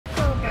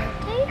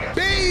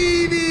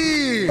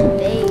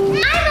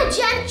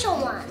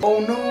Oh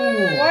no.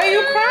 Why are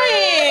you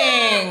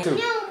crying? No,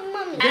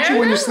 Mommy. We'll get you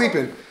when you're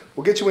sleeping.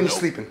 We'll get you when you're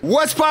sleeping.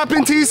 What's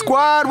poppin', T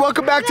Squad?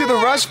 Welcome back to the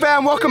Rush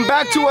Fam. Welcome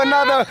back to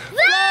another vlog.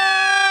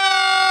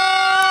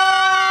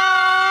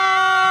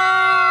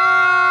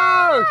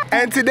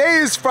 And today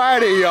is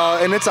Friday,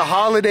 y'all, and it's a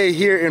holiday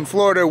here in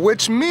Florida,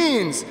 which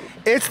means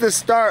it's the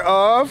start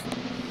of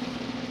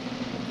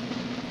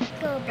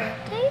Your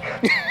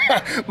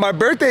birthday? my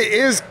birthday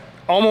is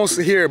almost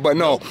here, but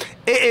no,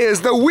 it is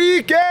the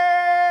weekend!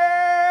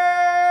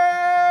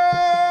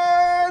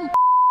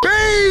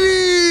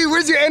 Baby!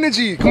 Where's your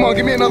energy? Come on,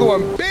 give me another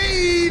one.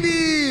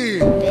 Baby!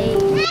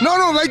 Baby.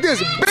 No, like this.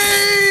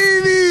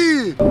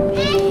 Baby!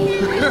 Baby.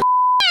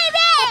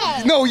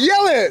 No,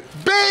 yell it!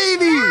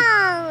 Baby!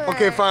 No.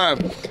 Okay, fine.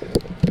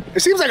 It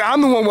seems like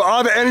I'm the one with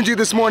all the energy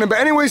this morning, but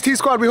anyways,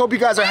 T-Squad, we hope you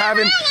guys are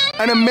having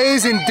an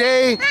amazing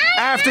day,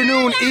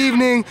 afternoon,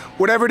 evening,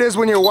 whatever it is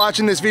when you're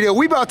watching this video.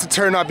 We about to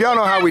turn up. Y'all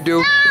know how we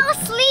do. So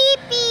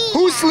sleepy.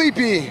 Who's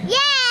sleepy?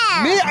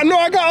 Yeah. Me? No,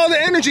 I got all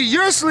the energy.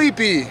 You're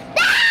sleepy.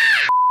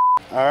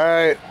 All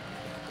right.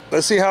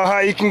 Let's see how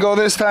high you can go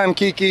this time,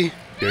 Kiki.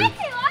 Hey, watch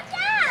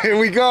out. Here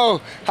we go.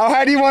 How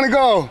high do you want to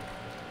go?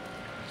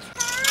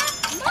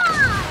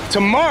 Mars. To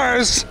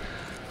Mars?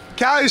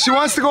 Cali, she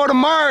wants to go to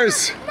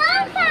Mars.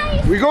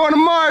 We going to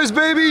Mars,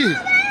 baby.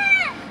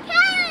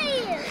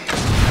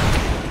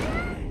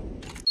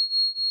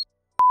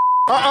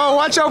 Uh-oh,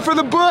 watch out for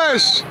the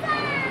bush.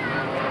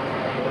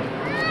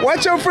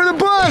 Watch out for the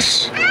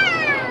bush.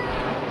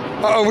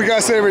 Uh-oh, we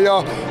gotta save her,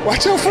 y'all.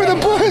 Watch out for the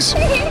bush.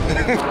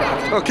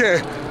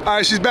 Okay, all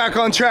right, she's back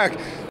on track.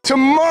 To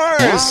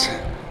Mars.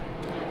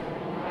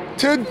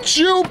 To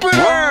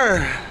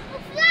Jupiter.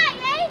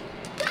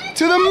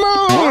 To the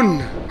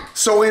moon.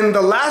 So in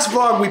the last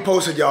vlog we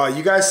posted, y'all,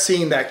 you guys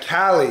seen that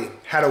Cali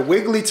had a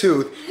wiggly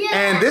tooth. Yeah.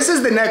 And this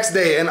is the next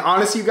day. And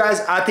honestly, you guys,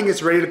 I think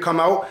it's ready to come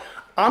out.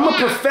 I'm a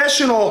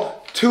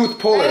professional tooth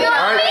puller, all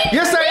right?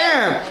 Yes, I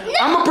am. No,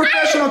 I'm a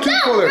professional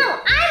tooth puller. No,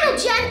 I'm a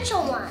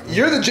gentle one.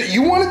 You're the,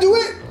 you want to do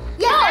it?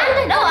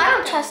 Yeah, no, I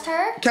don't trust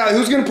her. Cali,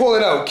 who's going to pull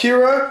it out?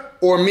 Kira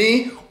or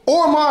me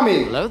or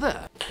Mommy? Hello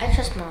there. I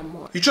trust Mom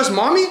more. You trust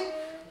Mommy?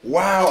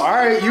 Wow, all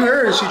right, you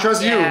heard, she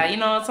trusts you. Yeah, you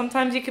know,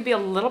 sometimes you could be a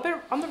little bit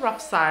on the rough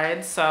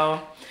side,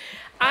 so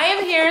I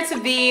am here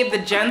to be the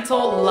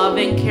gentle,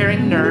 loving,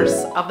 caring nurse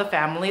of the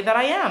family that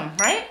I am,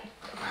 right?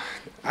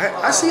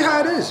 I see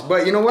how it is,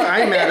 but you know what?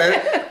 I ain't mad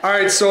at it. All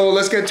right, so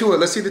let's get to it.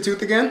 Let's see the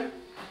tooth again.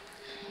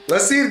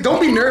 Let's see. Don't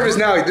be nervous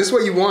now. This is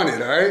what you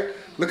wanted, all right?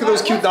 Look at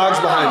those cute dogs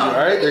behind you,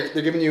 all right?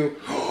 They're giving you,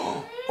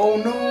 oh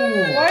no.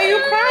 Why are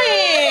you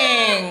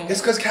crying?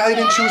 It's because Cali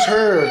didn't choose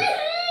her.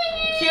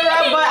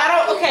 Kira, but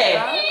I don't, okay.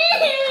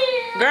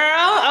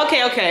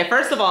 Girl, okay.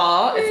 First of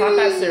all, it's not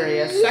that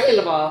serious. Second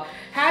of all,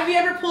 have you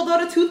ever pulled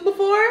out a tooth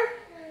before?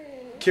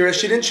 Kira,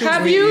 she didn't choose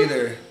me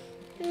either.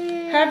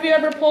 Have you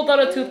ever pulled out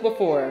a tooth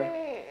before?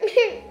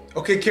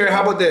 Okay, Kira,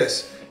 how about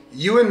this?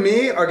 You and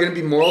me are gonna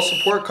be moral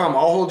support. Come,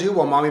 I'll hold you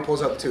while Mommy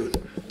pulls out the tooth.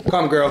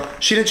 Come, girl.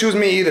 She didn't choose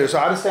me either, so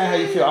I understand how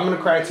you feel. I'm gonna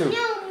cry too.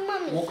 No,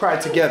 Mommy. We'll cry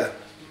together.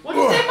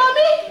 What'd you say about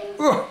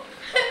me?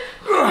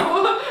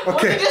 Okay.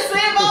 What did you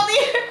say about me?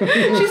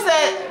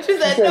 She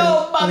said,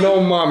 no, Mommy. No,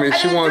 Mommy.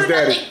 She wants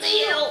Daddy. To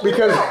you.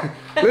 Because,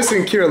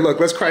 listen, Kira, look,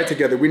 let's cry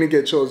together. We didn't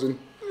get chosen.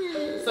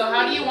 So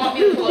how do you want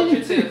me to pull out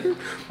your tooth?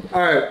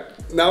 All right,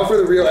 now for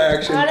the real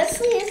action.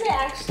 Honestly, is it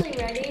actually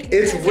ready?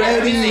 It's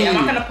ready. I'm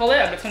not gonna pull it.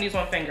 I'm just gonna use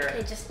one finger.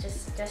 Okay,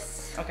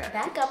 just Okay.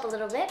 back up a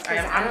little bit.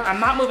 I'm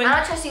not moving. I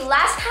don't trust you.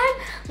 Last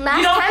time.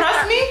 You don't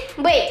trust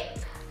me? Wait.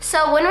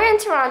 So when we were in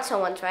Toronto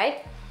once,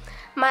 right?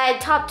 My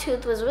top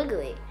tooth was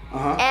wiggly.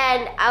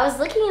 And I was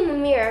looking in the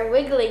mirror,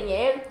 wiggling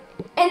it,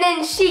 and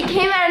then she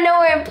came out of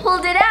nowhere and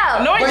pulled it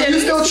out. No, I didn't. But you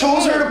still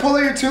chose her to pull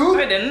out your tooth?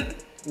 I didn't.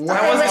 Wow.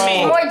 That wasn't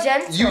me. More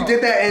gentle. You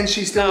did that and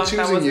she's still choosing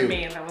that wasn't you.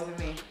 me. That wasn't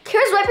me.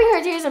 Kira's wiping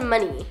her tears of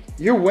money.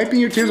 You're wiping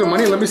your tears with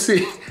money? Let me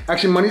see.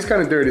 Actually, money's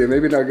kind of dirty.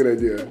 Maybe not a good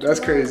idea. That's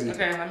crazy.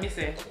 Okay, let me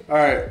see. All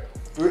right,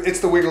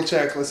 it's the wiggle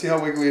check. Let's see how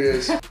wiggly it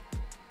is.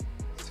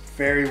 It's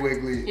very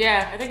wiggly.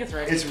 Yeah, I think it's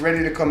ready. It's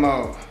ready to come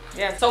out.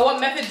 Yeah, so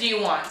what method do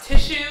you want?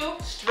 Tissue,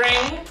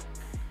 string?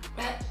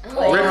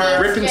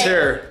 Rip and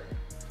tear.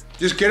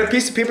 Just get a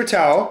piece of paper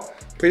towel,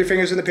 put your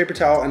fingers in the paper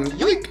towel, and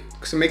yoink!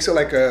 So it makes it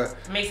like a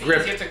Makes it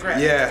grip. easier to grip.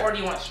 Yeah. Or do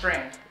you want string?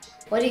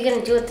 What are you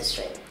gonna do with the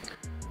string?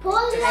 Pull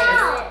it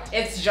out.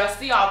 It's just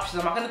the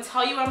options. I'm not gonna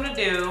tell you what I'm gonna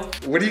do.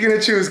 What are you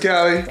gonna choose,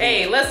 Cali?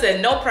 Hey,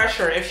 listen, no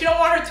pressure. If she don't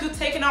want her tooth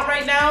taken out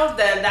right now,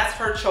 then that's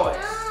her choice.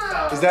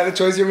 So. Is that the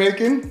choice you're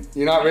making?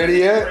 You're not ready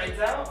yet? Braids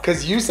out?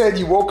 Because you said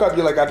you woke up,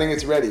 you're like, I think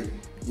it's ready.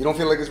 You don't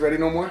feel like it's ready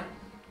no more?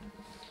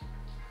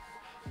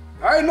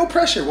 All right, no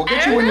pressure. We'll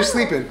get you when you're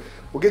sleeping.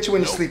 We'll get you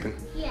when you're sleeping.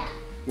 Yeah.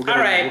 We'll All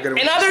right, we'll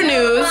in other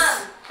news,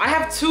 I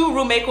have 2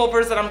 room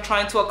makeovers that I'm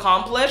trying to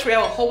accomplish. We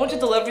have a whole bunch of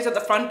deliveries at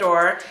the front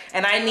door,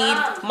 and I need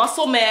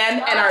Muscle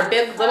Man and our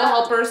big little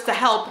helpers to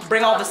help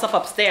bring all this stuff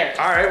upstairs.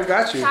 All right, we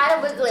got you. Try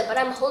to wiggle it, but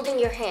I'm holding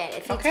your hand.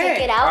 If you Okay.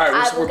 take it out, All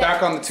right, I will we're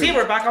back on the tooth. See,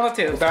 we're back on the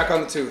We're tooth. back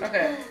on the tooth.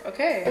 Okay,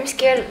 okay. I'm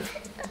scared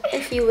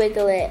if you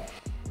wiggle it.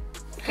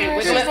 Okay, Oh,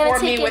 wiggle she's it gonna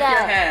for me take with it your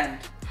out. hand.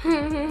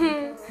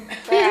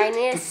 Wait, I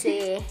need to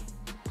see.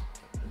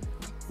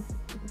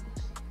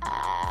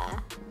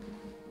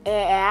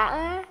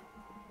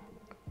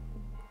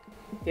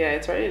 Yeah,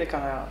 it's ready to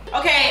come out.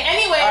 Okay,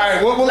 anyway. All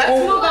right, let's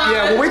move on.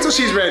 Yeah, we'll wait till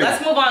she's ready.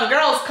 Let's move on.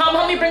 Girls, come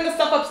help me bring the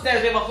stuff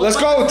upstairs. We have a whole Let's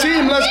bunch go, of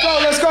team. stuff. Let's go.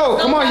 Let's go.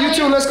 Come on, you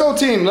two. Let's go,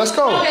 team. Let's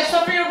go. Okay,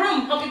 stuff for your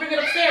room. Help me bring it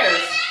upstairs.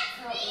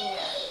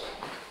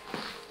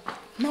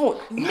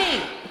 No,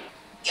 me.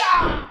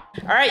 Yeah.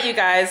 All right, you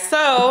guys.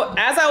 So,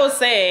 as I was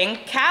saying,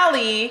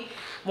 Cali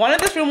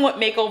wanted this room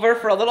makeover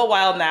for a little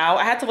while now.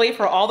 I had to wait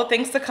for all the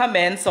things to come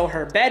in. So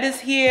her bed is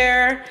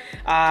here,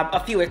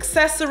 a few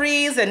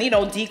accessories and, you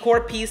know,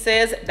 decor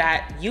pieces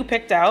that you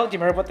picked out. Do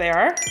you remember what they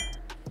are?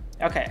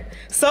 Okay,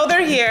 so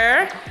they're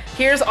here.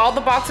 Here's all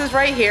the boxes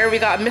right here. We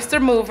got Mr.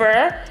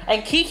 Mover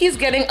and Kiki's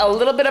getting a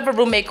little bit of a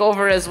room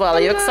makeover as well.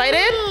 Are you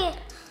excited?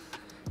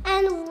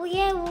 And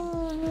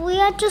we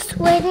are just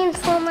waiting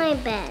for my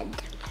bed.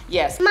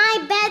 Yes. My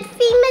bed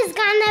theme is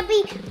gonna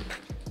be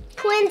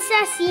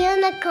Princess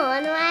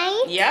Unicorn,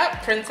 right?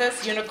 Yep,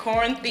 Princess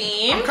Unicorn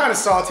theme. I'm kind of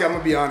salty, I'm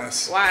gonna be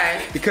honest.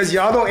 Why? Because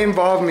y'all don't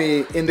involve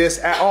me in this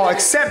at all,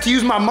 except to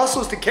use my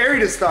muscles to carry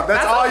this stuff.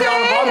 That's all okay.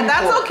 y'all involve me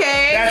That's for.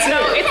 okay. That's No,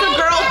 it. it's a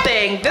girl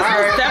thing. This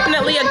is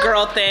definitely a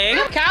girl thing.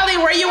 Callie,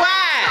 where you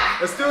at?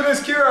 Let's do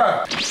this, Kira.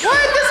 What?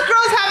 This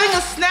girl's having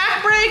a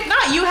snack break?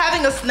 Not you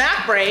having a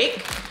snack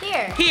break.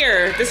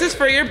 Here, this is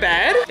for your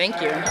bed.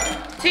 Thank you.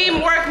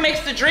 Teamwork makes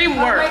the dream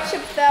work. My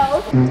chip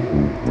fell.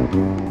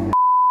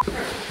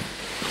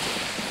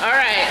 All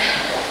right.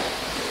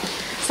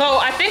 So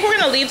I think we're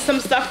gonna leave some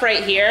stuff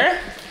right here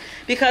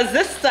because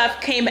this stuff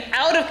came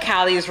out of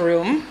Callie's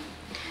room,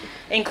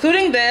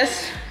 including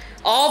this,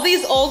 all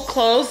these old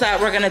clothes that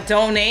we're gonna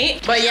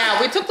donate. But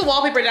yeah, we took the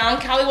wallpaper down.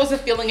 Callie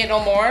wasn't feeling it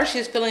no more.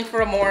 She's feeling for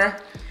a more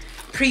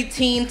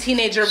preteen,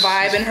 teenager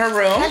vibe in her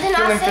room. I did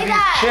not say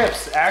that.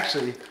 Chips,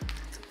 actually.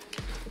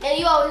 And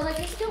you always like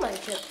to steal my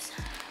chips.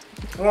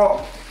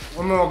 Well,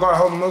 I'm gonna go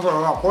ahead and move it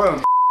around for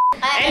them.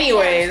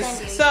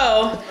 Anyways,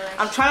 so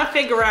I'm trying to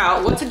figure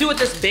out what to do with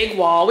this big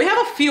wall. We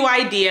have a few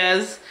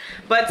ideas,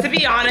 but to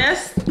be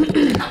honest,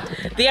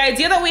 the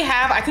idea that we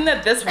have, I think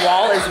that this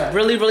wall is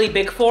really, really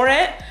big for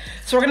it.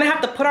 So we're gonna have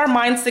to put our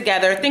minds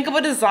together, think of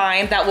a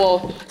design that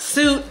will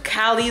suit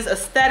Callie's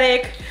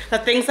aesthetic, the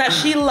things that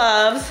she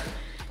loves,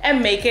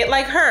 and make it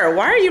like her.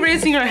 Why are you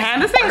raising your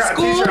hand? This ain't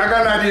school. Teacher, I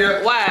got an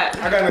idea. What?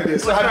 I got an idea.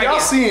 So What's have your y'all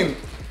idea? seen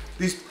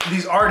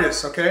these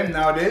artists, okay,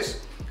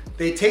 nowadays?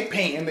 They take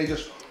paint and they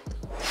just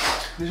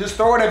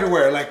throw it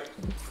everywhere. Like,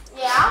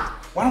 Yeah?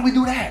 why don't we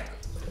do that?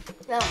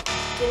 No,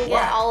 gonna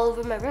get all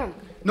over my room.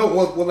 No,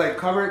 we'll like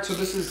cover it so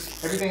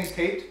everything's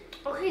taped.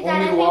 Okay, Only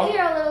Dad, the I wall? think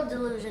you're a little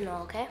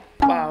delusional, okay?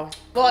 Wow.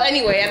 Well,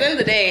 anyway, at the end of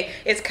the day,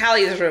 it's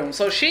Callie's room.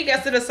 So she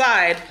gets to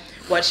decide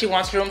what she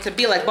wants her room to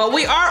be like. But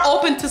we are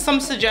open to some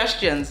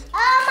suggestions.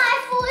 Oh, my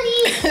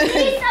footies!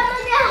 Please,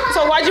 someone help.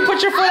 So why'd you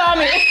put your foot on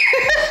me?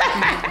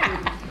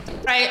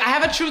 Right, I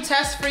have a true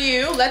test for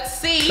you. Let's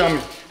see Tell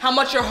me. how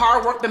much your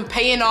hard work been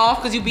paying off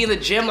because you be in the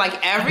gym like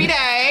every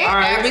day, All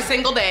right. every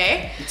single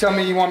day. You tell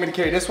me you want me to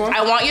carry this one?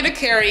 I want you to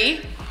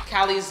carry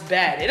Callie's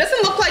bed. It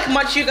doesn't look like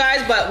much, you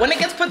guys, but when it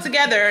gets put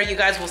together, you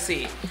guys will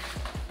see.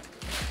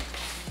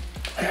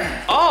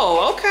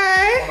 Oh,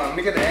 okay. Hold on, let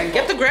me get the angle.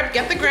 Get the grip,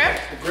 get the grip.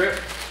 The grip.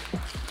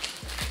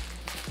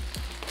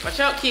 Watch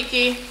out,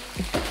 Kiki.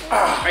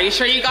 Are you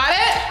sure you got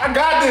it? I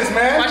got this,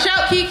 man. Watch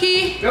out,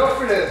 Kiki. Built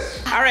for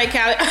this. All right,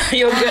 Callie,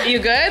 you good? You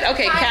good?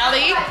 Okay,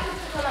 Callie,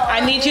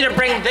 I need you to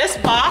bring this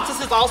box.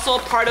 This is also a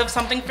part of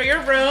something for your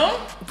room.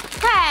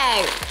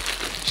 Hey!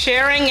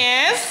 Sharing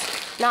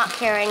is, Not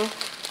caring.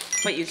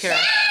 wait, you care.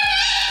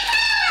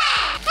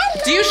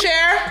 Do you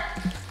share?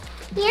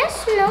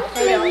 Yes, no,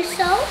 maybe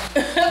so.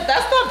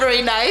 That's not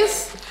very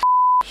nice.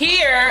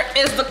 Here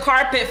is the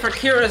carpet for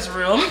Kira's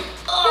room. This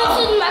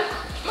is my...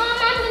 Mom,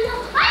 I'm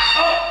gonna...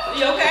 Oh,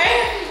 you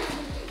okay?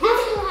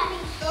 That's too heavy.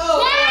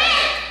 Oh,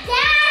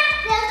 Dad,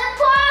 there's a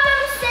problem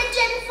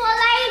stitching for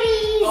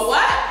ladies. a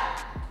what?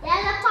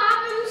 There's a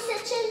problem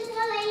stitching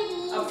for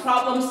ladies. A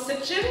problem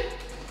stitching?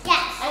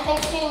 Yes. I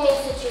think she means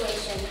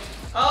situation.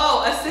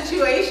 Oh, a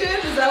situation?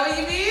 Is that what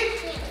you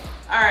mean?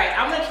 All right,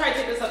 I'm gonna try to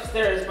take this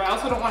upstairs, but I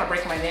also don't want to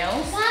break my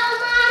nails. Go,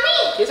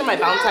 Mommy. These are my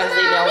Valentine's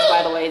Day nails,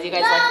 by the way. Do you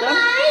guys like them?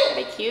 Are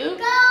they cute?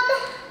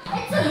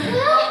 It's a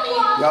blue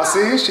one. Y'all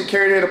see? She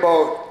carried it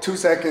about 2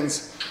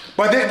 seconds.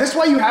 But this is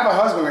why you have a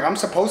husband. Like, I'm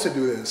supposed to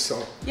do this,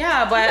 so.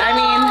 Yeah, but I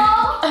mean,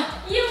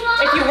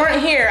 if you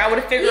weren't here, I would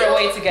have figured a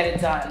way to get it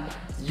done.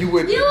 You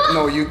would,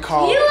 no, you'd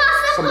call You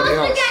are somebody supposed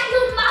else. to get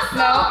new muscles.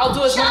 No, I'll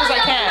do as much as I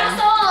can.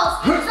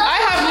 I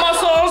have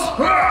muscles.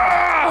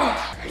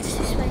 It's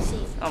too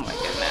spicy. Oh my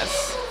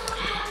goodness.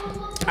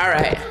 All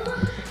right.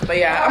 But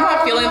yeah, I'm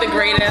not feeling the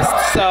greatest,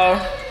 so.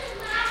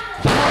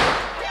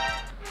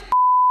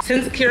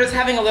 Since Kira's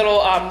having a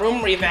little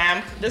room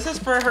revamp, this is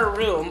for her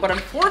room, but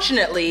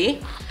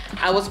unfortunately,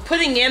 I was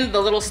putting in the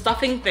little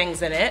stuffing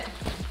things in it,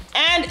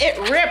 and it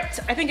ripped.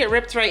 I think it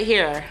ripped right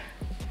here.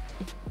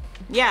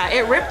 Yeah,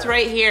 it ripped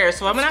right here,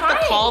 so I'm gonna have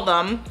to call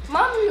them.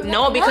 Mom,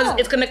 No, because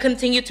it's gonna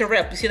continue to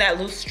rip. You see that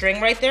loose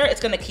string right there? It's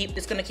gonna keep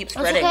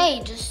spreading. It's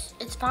okay,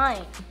 it's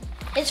fine.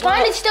 It's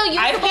fine. It's still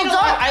usable.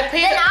 I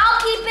paid Then I'll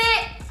keep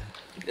it.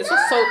 This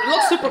looks it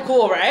looks super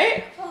cool,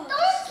 right? Don't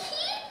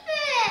keep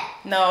it.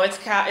 No, it's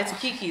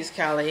Kiki's,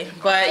 Cali.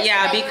 But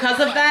yeah, because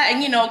of that,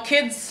 and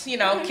kids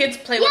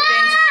play with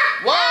things.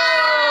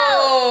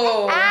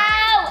 Whoa!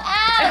 Ow!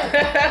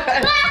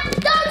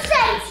 Don't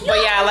say.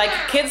 But yeah, like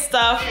kids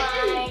stuff.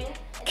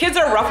 Kids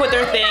are rough with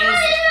their things.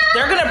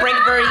 They're gonna break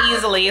very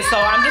easily. So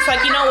I'm just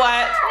like, you know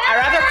what? I'd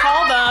rather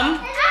call them.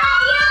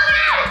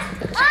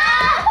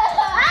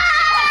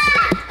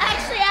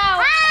 Actually,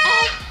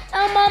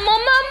 Mama.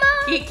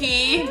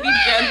 Kiki, be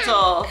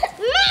gentle.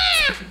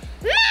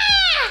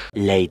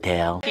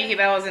 Later. Kiki,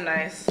 that wasn't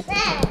nice.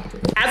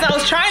 As I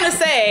was trying to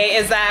say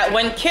is that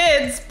when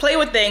kids play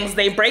with things,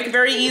 they break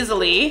very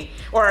easily,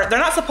 or they're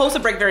not supposed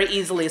to break very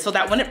easily, so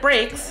that when it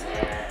breaks,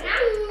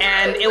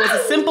 and it was a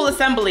simple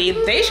assembly,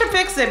 they should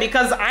fix it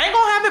because I ain't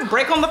gonna have it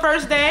break on the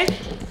first day.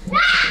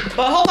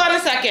 But hold on a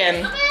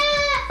second.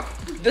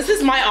 This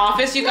is my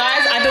office, you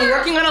guys. I've been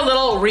working on a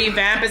little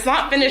revamp. It's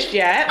not finished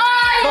yet.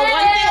 But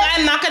one thing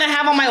I'm not gonna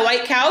have on my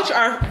white couch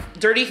are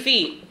dirty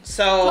feet.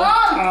 So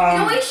Mom, you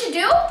know what you should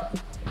do?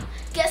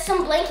 Get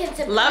some blankets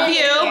and love put it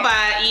you, in here.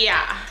 but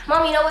yeah.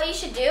 Mom, you know what you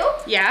should do?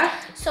 Yeah?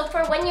 So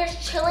for when you're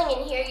chilling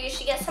in here, you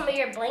should get some of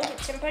your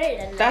blankets and put it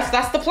in there.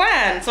 That's the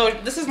plan. So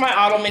this is my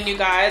ottoman, you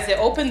guys. It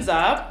opens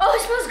up. Oh,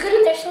 it smells good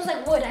in there. It smells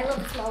like wood. I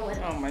love the smell of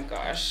wood. Oh my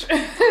gosh.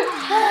 Okay.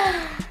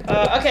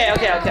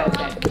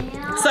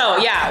 So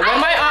yeah, when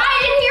my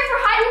hide in here for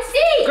hide and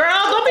seek.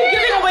 Girl, don't be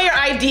giving away your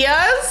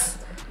ideas.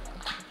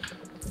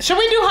 Should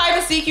we do hide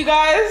and seek, you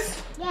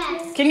guys?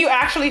 Yes. Can you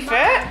actually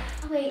fit?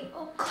 Wait,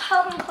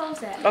 help me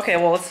close it. Okay,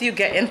 well let's see you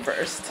get in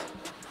first.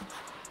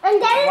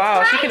 And then Wow,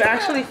 it's she my can turn.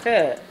 actually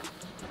fit.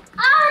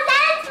 Oh,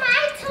 that's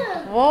my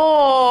turn.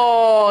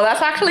 Whoa,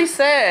 that's actually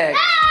sick.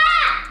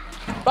 Ah!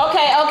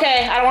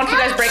 Okay, I don't want you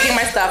guys breaking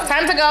my stuff.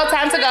 Time to go.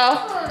 Mom,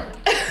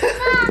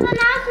 but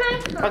now it's my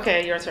turn.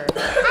 Okay, your turn.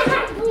 I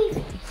can't believe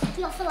it.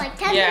 For like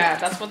 10 Yeah,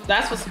 minutes.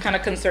 that's what's kind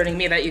of concerning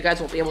me, that you guys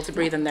won't be able to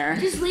breathe in there.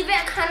 Just leave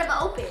it kind of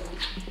open.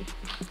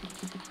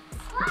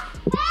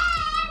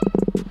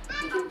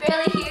 You can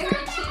barely hear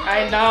her too.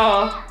 I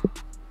know.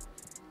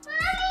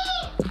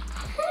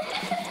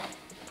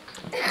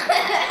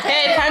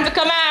 Hey, time to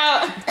come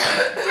out.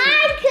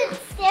 I could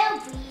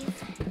still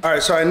breathe. All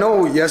right, so I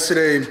know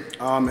yesterday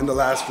in the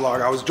last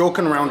vlog, I was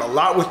joking around a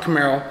lot with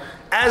Camaro,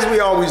 as we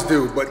always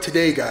do, but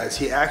today, guys,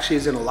 he actually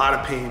is in a lot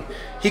of pain.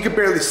 He could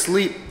barely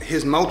sleep.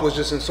 His mouth was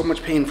just in so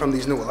much pain from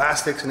these new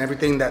elastics and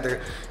everything that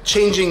they're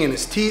changing in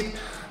his teeth.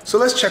 So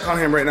let's check on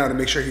him right now to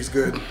make sure he's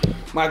good.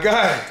 My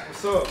guy.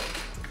 What's up?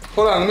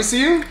 Hold on, let me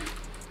see you.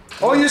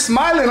 Oh, you're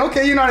smiling.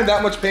 Okay, you're not in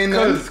that much pain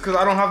then. Cause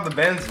I don't have the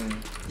bands in.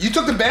 You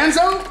took the bands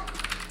out?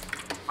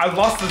 I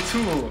lost the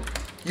tool.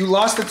 You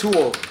lost the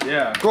tool.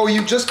 Yeah. Bro,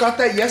 you just got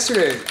that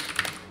yesterday.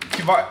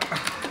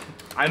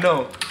 I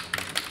know.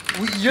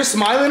 You're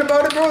smiling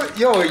about it, bro?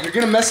 Yo, you're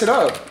gonna mess it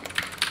up.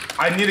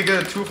 I need to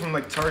get a tool from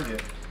like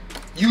Target.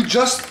 You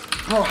just,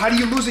 bro, how do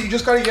you lose it? You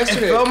just got it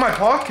yesterday. It fell in my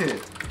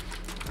pocket.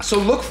 So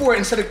look for it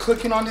instead of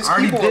clicking on this I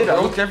already keyboard, did. bro.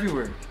 I looked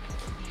everywhere.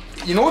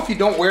 You know if you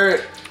don't wear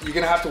it, you're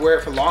gonna have to wear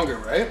it for longer,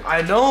 right?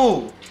 I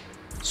know.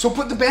 So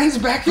put the bands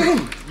back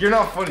in. You're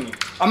not funny.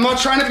 I'm not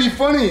trying to be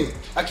funny.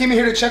 I came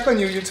here to check on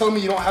you. You're telling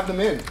me you don't have them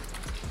in.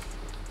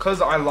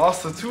 Cause I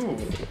lost the tool.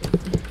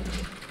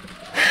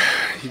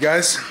 You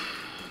guys,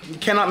 you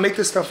cannot make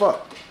this stuff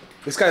up.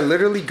 This guy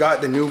literally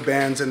got the new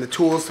bands and the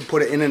tools to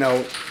put it in and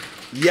out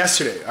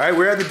yesterday. All right, we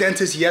were at the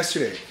dentist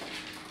yesterday.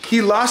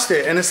 He lost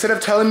it, and instead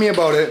of telling me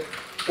about it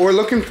or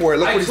looking for it,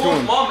 look what he's doing. I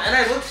told Mom and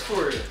I looked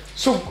for it.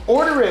 So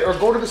order it or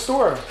go to the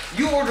store.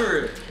 You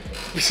order it.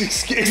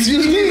 Excuse You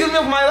me? didn't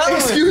give me my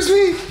allowance. Excuse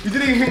me? You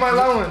didn't give me my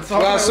allowance. So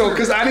Wow, so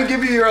because I didn't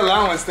give you your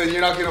allowance, then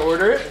you're not gonna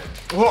order it?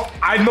 Well,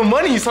 I had no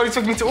money, so you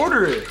took me to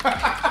order it.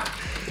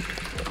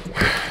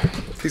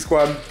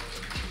 T-Squad,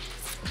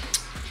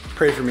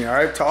 pray for me, all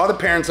right? To all the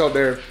parents out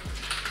there,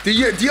 do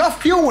y'all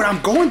feel what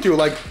I'm going through?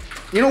 Like,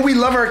 you know, we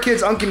love our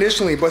kids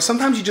unconditionally, but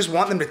sometimes you just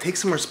want them to take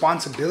some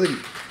responsibility.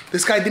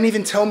 This guy didn't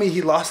even tell me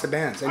he lost the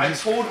bands. And I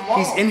told Mom.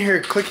 He's in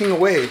here clicking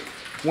away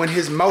when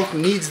his mouth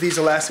needs these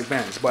elastic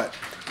bands. But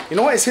you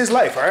know what? It's his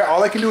life, all right?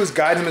 All I can do is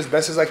guide him as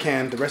best as I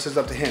can. The rest is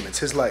up to him. It's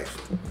his life.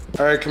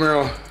 All right,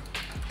 Camaro,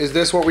 is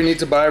this what we need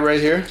to buy right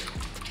here?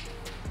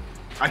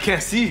 I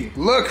can't see.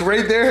 Look,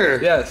 right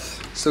there. Yes.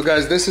 So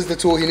guys, this is the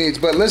tool he needs.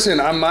 But listen,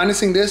 I'm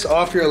minusing this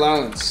off your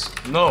allowance.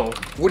 No.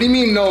 What do you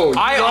mean no?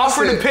 I You lost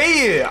offered it. to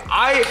pay it.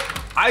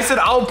 I said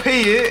I'll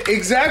pay it.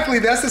 Exactly,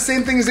 that's the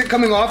same thing as it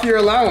coming off your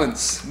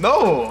allowance.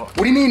 No. What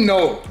do you mean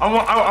no? I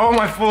want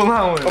my full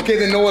allowance. Okay,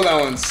 then no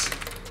allowance.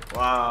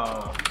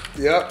 Wow.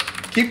 Yep.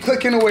 Keep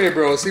clicking away,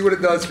 bro. See what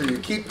it does for you.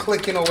 Keep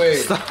clicking away.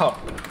 Stop.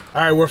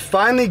 All right, we're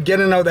finally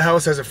getting out of the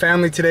house as a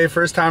family today.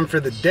 First time for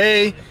the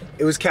day.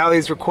 It was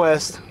Callie's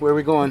request. Where are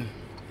we going?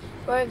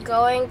 We're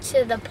going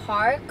to the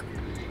park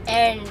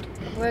and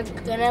we're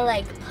gonna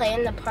like play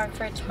in the park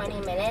for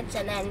 20 minutes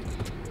and then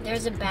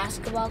there's a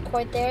basketball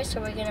court there, so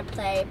we're gonna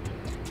play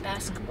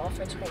basketball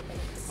for 20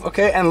 minutes.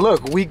 Okay, and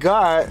look, we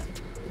got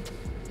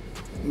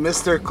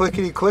Mr.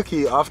 Clickety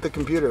Clicky off the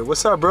computer.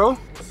 What's up, bro?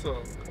 What's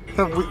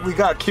up? we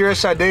got Kira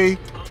Sade.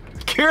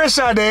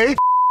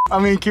 I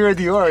mean Kira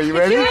Dior. You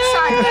ready?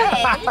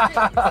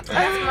 That's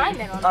my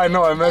middle name. I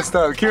know I messed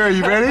up. Kira,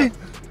 you ready?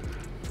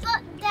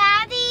 But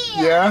Daddy,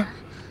 Yeah.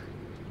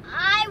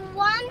 I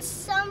want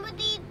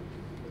somebody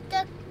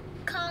to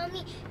call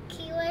me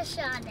Kira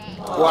Sade.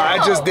 Well, I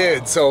just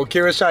did. So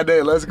Kira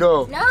Sade, let's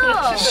go.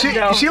 No.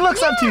 She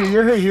looks up to you.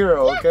 You're her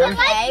hero, okay?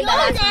 Okay,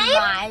 but that's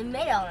my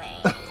middle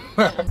name.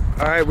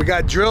 All right, we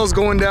got drills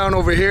going down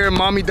over here.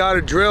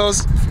 Mommy-daughter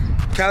drills.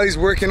 Callie's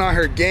working on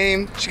her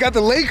game. She got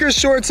the Lakers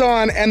shorts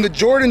on and the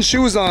Jordan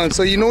shoes on,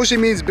 so you know she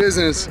means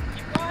business.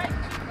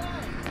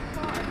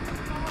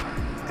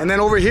 And then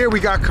over here we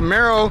got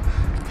Camaro.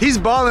 He's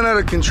balling out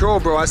of control,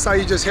 bro. I saw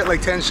you just hit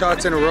like 10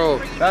 shots in a row.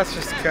 That's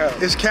just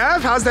calf. Is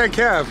calf? How's that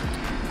calf?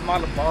 I'm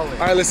out of balling.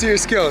 All right, let's see your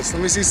skills.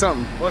 Let me see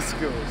something. What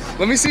skills?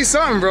 Let me see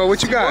something, bro.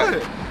 What you got?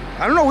 What?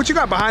 I don't know. What you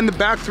got behind the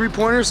back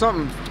three-pointer or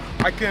something?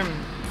 I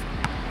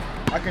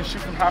can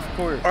shoot from half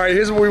court. All right,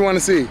 here's what we want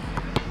to see.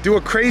 Do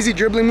a crazy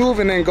dribbling move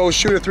and then go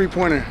shoot a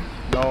three-pointer.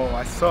 No,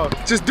 I suck.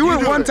 Just do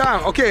it one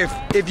time. Okay,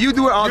 if you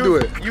do it, I'll do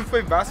it. You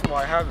play basketball,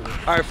 I have it.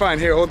 All right, fine.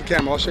 Here, hold the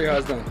camera. I'll show you how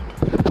it's done.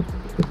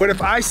 But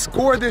if I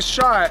score this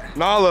shot,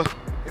 Nala.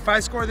 if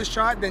I score this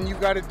shot, then you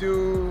got to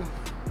do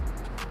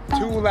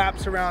 2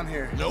 laps around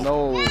here.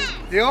 No.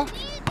 Deal? All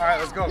right,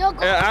 let's go. No,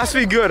 go. Yeah, it has to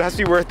be good. It has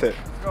to be worth it.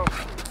 Let's go.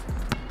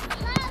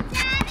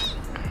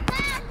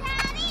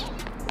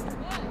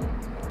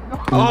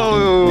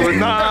 Oh,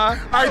 nah. All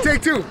right,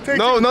 take 2. Take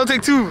 2. No,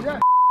 take 2. Yeah.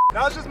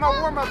 That was just my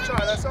warm-up shot.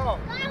 That's all.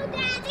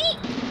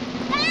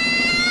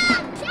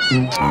 All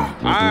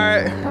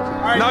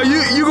right. Now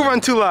you can run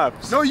 2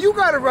 laps. No, you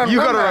gotta run. You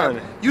run gotta that. run.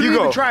 You didn't You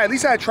even go. try. At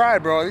least I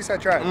tried, bro. At least I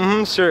tried.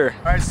 Mm-hmm, sure.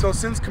 All right, so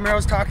since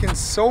Camaro's talking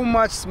so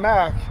much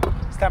smack,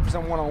 it's time for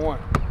some one-on-one.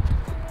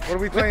 What are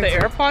we With playing? the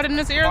to? AirPod in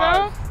his ear,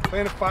 5. though?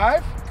 Playing a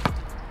 5?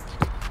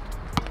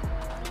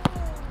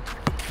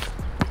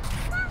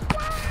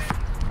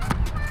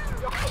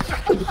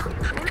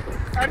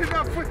 I did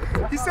not push.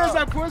 He says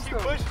I pushed him.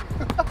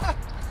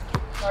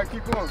 All right,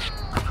 keep going.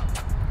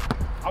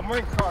 I'm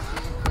running cross.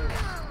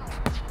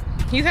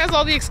 He has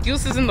all the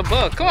excuses in the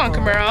book. Come on,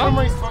 I'm Camaro.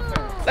 running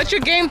sweatpants. Let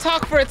your game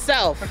talk for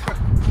itself.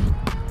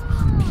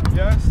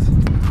 Yes.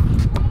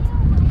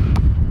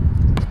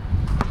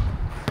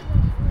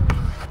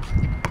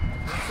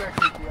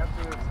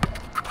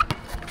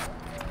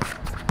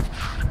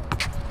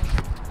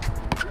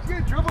 He's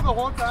gonna dribble the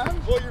whole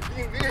time? Well, you're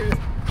being weird.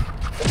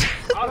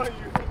 I don't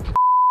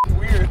know,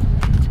 Weird.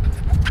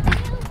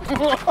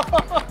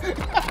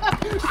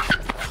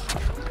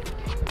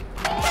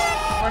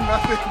 Or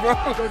nothing,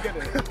 bro. Go get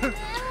it.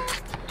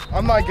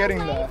 I'm not getting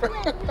that.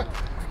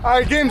 All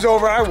right, game's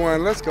over. I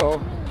won. Let's go.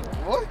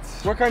 What?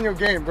 Work on your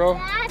game, bro. All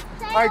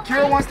right,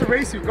 Kira wants to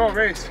race you. Go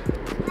race.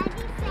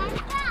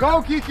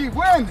 Go, Kiki.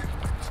 Win.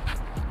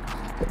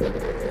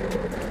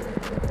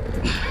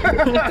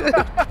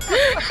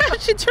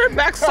 She turned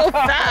back so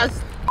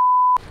fast.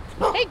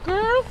 Hey,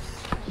 girl.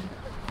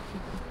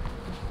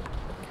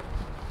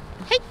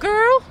 Hey,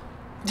 girl.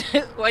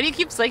 Why do you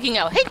keep psyching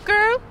out? Hey,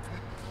 girl.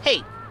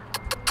 Hey.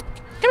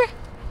 Come here.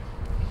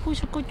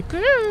 Who's a good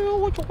girl?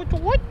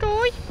 What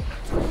toy?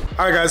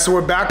 All right, guys, so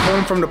we're back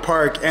home from the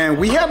park, and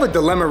we have a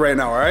dilemma right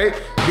now, all right?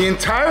 The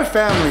entire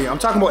family, I'm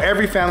talking about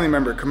every family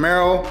member,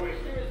 Camaro,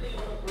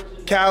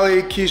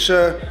 Cali,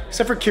 Keisha,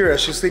 except for Kira,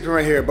 she's sleeping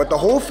right here, but the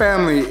whole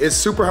family is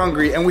super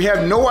hungry, and we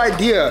have no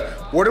idea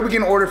what are we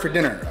gonna order for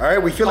dinner, all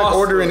right? We feel like Pasta.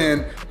 ordering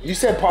in, you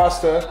said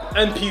pasta.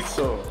 And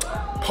pizza.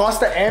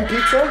 Pasta and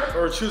pizza?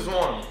 Or choose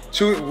one.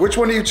 Which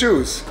one do you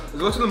choose?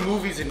 Go to the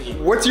movies and eat.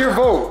 What's your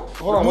vote?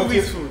 Hold on, what's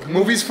Movies your- food.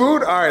 Movies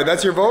food? All right,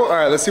 that's your vote? All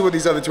right, let's see what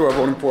these other two are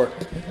voting for.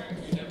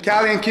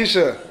 Callie and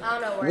Keisha, I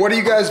don't know where what are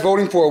you guys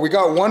voting for? We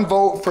got one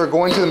vote for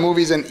going to the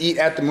movies and eat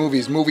at the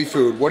movies, movie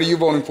food. What are you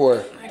voting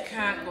for? I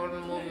can't go to the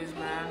movies,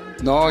 man.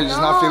 No, you're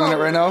just not feeling it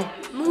right now?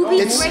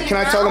 Movies right Can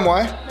I now? tell them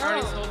why? I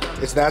already told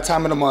them. It's that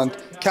time of the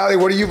month. Callie,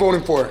 what are you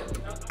voting for?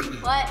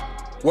 What?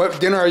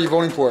 What dinner are you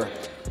voting for?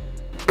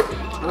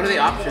 What are the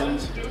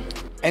options?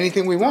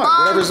 Anything we want, Mom's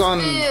whatever's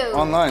food.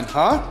 online,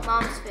 huh?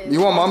 Mom's food. You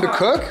want mom to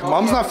cook?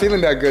 Mom's not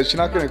feeling that good. She's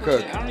not gonna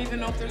cook. I don't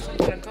even know if there's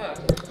something to cook.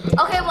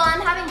 Okay, well,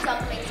 I'm having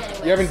dumplings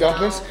anyway. You having so-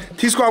 dumplings?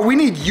 T-Squad, we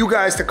need you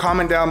guys to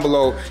comment down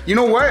below. You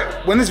know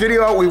what? When this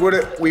video out, we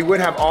would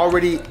have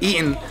already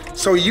eaten.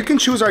 So you can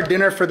choose our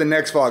dinner for the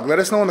next vlog. Let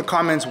us know in the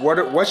comments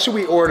what should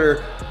we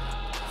order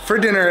for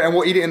dinner, and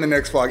we'll eat it in the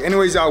next vlog.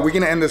 Anyways, y'all, we're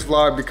gonna end this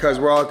vlog because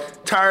we're all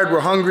tired, we're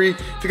hungry.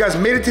 If you guys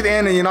made it to the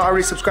end and you're not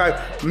already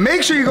subscribed,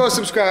 make sure you go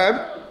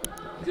subscribe.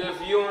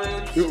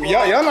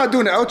 Y'all not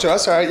doing the outro.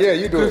 That's all right. Yeah,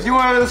 you do If it. you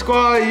want the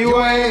squad, you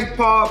ain't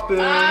popping.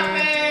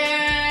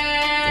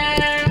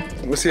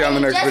 We'll see you on the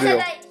next Just said video.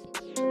 that